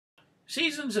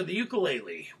Seasons of the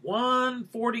Ukulele,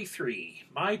 143,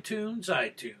 myTunes,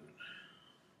 iTunes.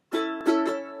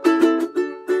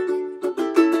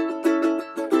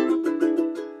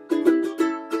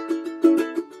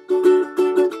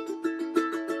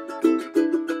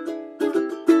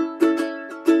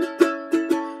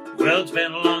 Well, it's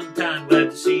been a long time,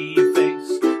 glad to see your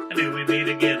face. I knew we'd meet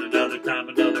again another time,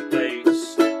 another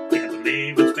place. Can't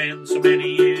believe it's been so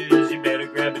many years. You better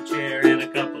grab a chair and a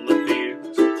couple of beers.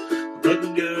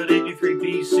 Looking good in your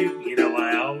three-piece suit. You know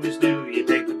I always knew you'd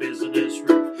take the business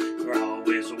route. You're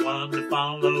always the one to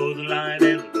follow the light,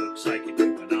 and it looks like you're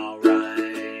doing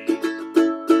alright.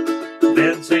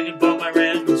 Been singing for my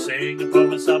rent and singing for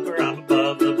my supper. I'm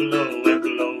above the below and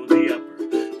below the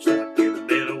upper. Stuck in the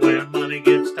middle where money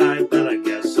gets tight, but I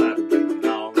guess I'm doing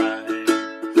alright.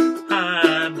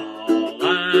 I'm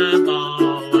alright.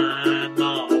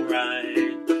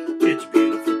 It's a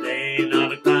beautiful day,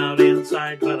 not a cloud in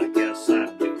sight, but I guess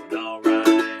I'm doing alright.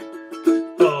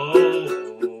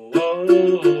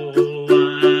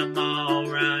 I'm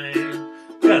alright.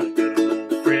 Got a good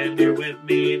old friend here with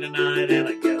me tonight, and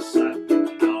I guess I'm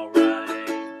doing alright.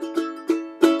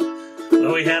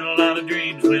 Well, we had a lot of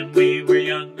dreams when we were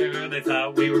younger. They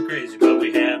thought we were crazy, but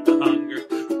we had the hunger.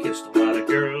 We kissed a lot of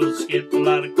girls, skipped a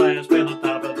lot of class, been on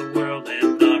top of the world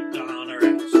and knocked on our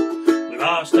ass. We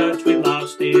lost touch, we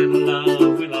lost in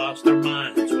love, we lost our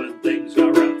minds when things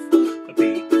got rough. But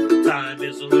beating the time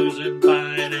is a losing fight.